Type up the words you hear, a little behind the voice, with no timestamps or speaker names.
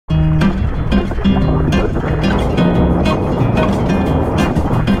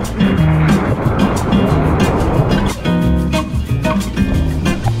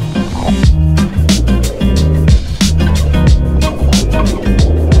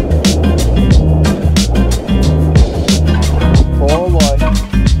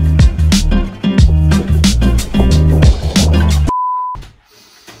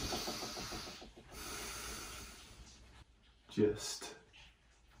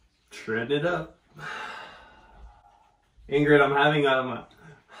Shred it up. Ingrid, I'm having You're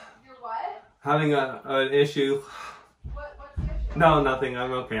what? having an issue. What's the issue? No, nothing.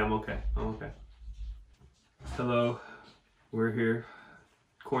 I'm okay. I'm okay. Hello. We're here.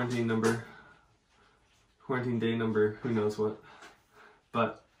 Quarantine day number, who knows what.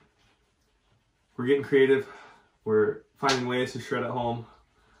 But we're getting creative. We're finding ways to shred at home.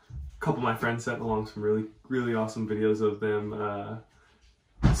 A couple of my friends sent along some really awesome videos of them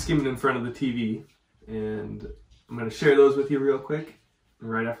skimming in front of the TV, and I'm going to share those with you real quick.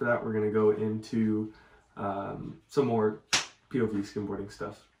 And right after that, we're going to go into some more POV skimboarding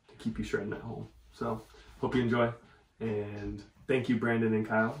stuff to keep you shredding at home. So hope you enjoy, and thank you Brandon and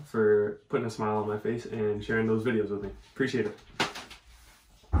Kyle for putting a smile on my face and sharing those videos with me. Appreciate it.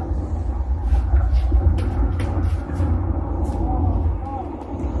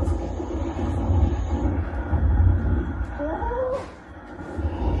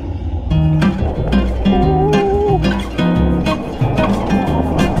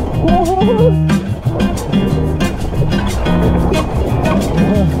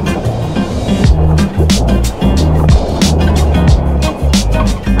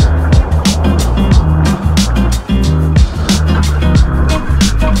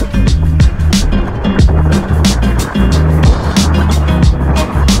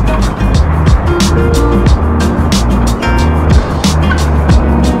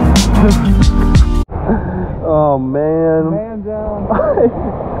 Oh man. Man down.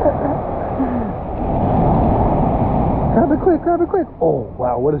 Grab it quick. Oh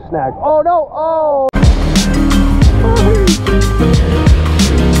wow, what a snag. Oh no, oh!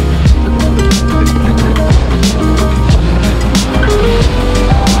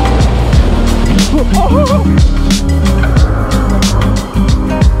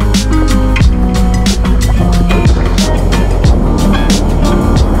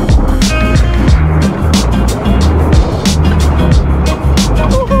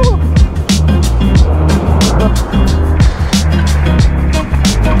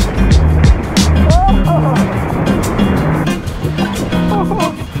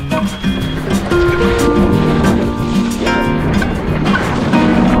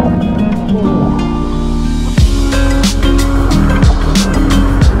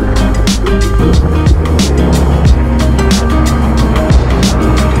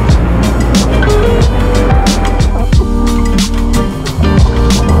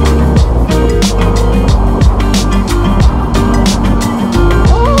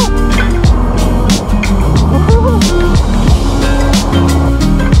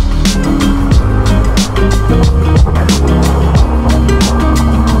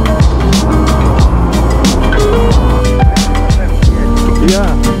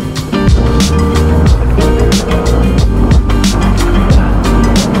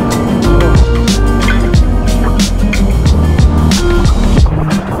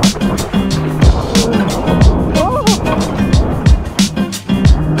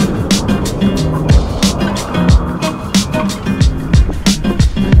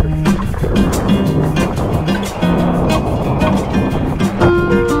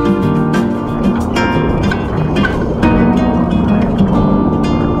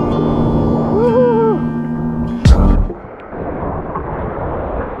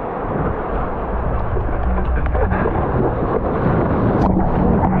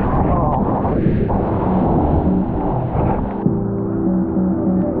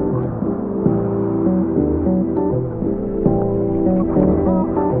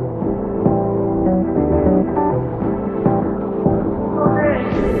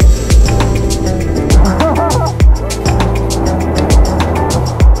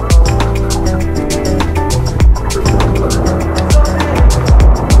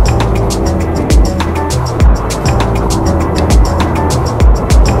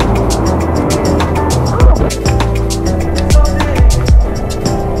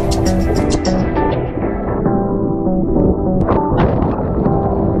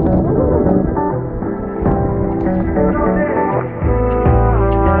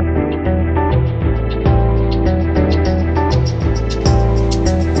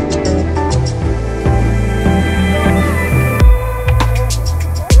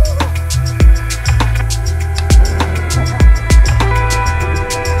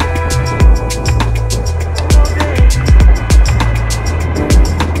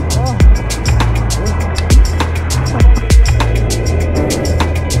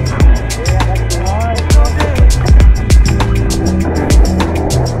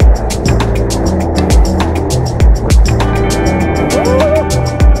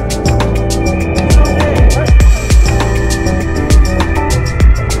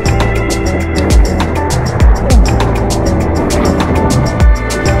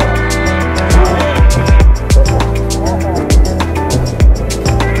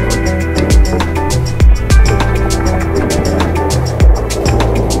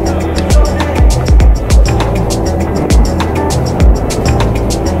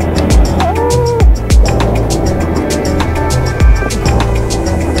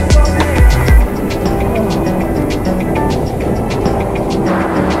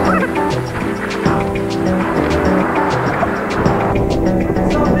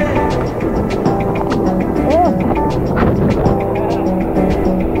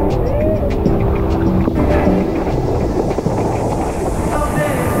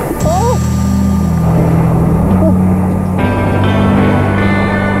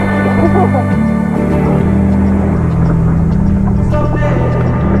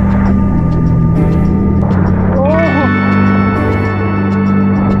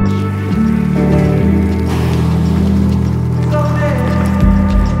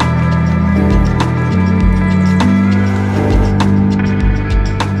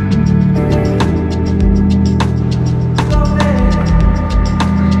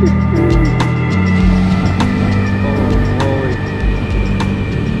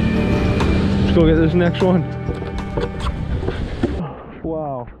 this next one.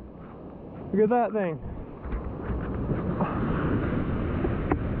 Wow. Look at that thing.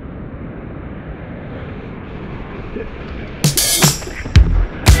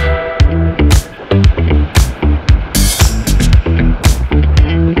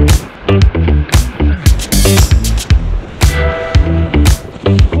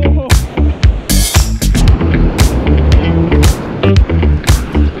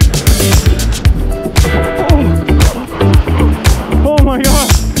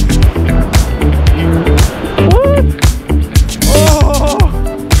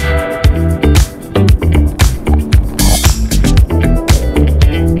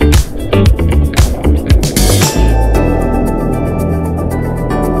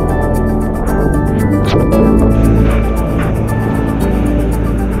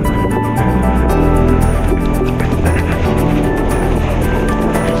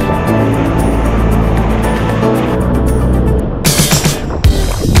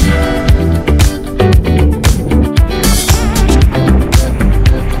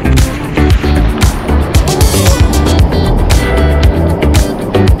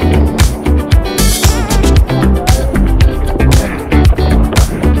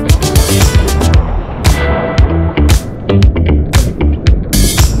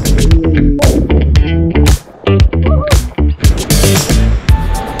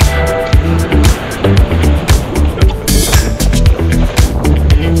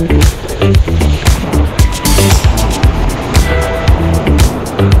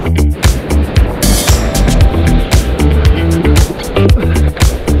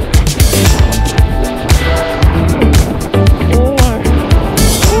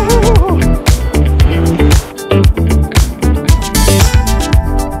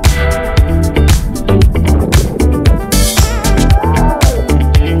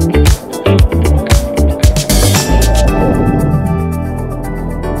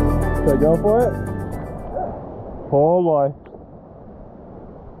 Go for it. Oh boy.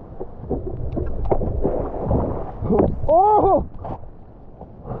 Oh!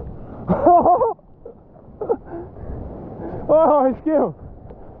 Oh, I skimmed.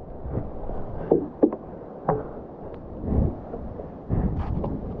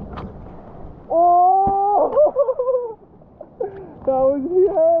 Oh! That was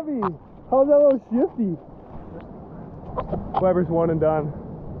heavy. How's that little shifty? Weber's one and done.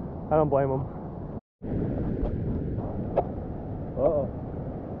 I don't blame him. Uh-oh.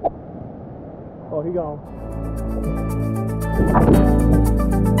 Oh, he gone.